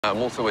I'm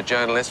also a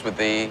journalist with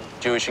the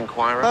Jewish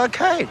Inquirer.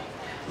 Okay,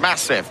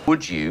 massive.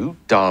 Would you,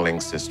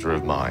 darling sister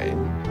of mine,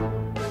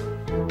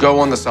 go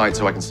on the site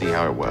so I can see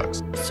how it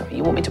works? Sorry,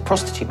 you want me to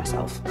prostitute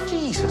myself?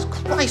 Jesus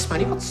Christ,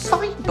 man, you've got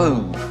side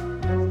boob.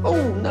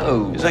 Oh,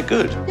 no. Is that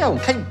good? Yeah, well,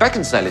 Kate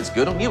Beckinsale, it's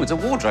good. On you, it's a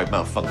wardrobe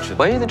malfunction.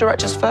 Were you the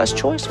director's first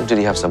choice, or did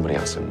he have somebody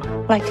else in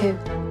mind? Like who?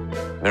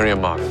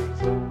 Miriam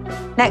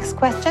Margolyes. Next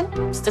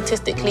question.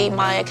 Statistically,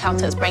 my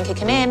accountant's brain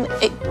kicking in.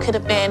 It could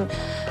have been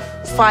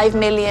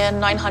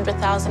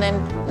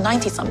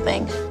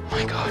 5,900,090-something. Oh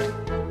my God,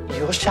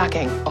 you're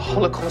shagging a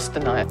Holocaust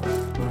denier.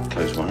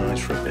 Close my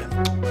eyes for a bit.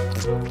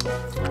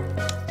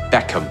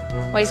 Beckham.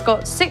 Well, he's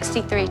got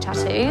 63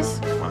 tattoos.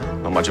 Well,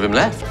 not much of him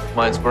left.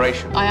 My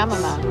inspiration. I am a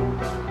man.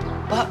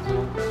 But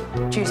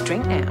Jews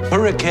drink now.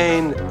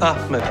 Hurricane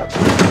Ahmed.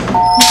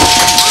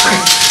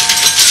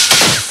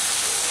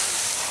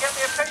 Get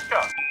me a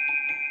picture.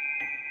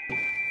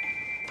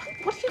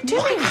 What are you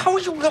doing? How are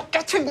you not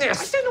getting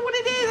this? I don't know what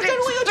it is. I don't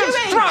know what you're doing.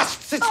 It's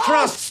thrust! It's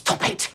thrust! Stop it!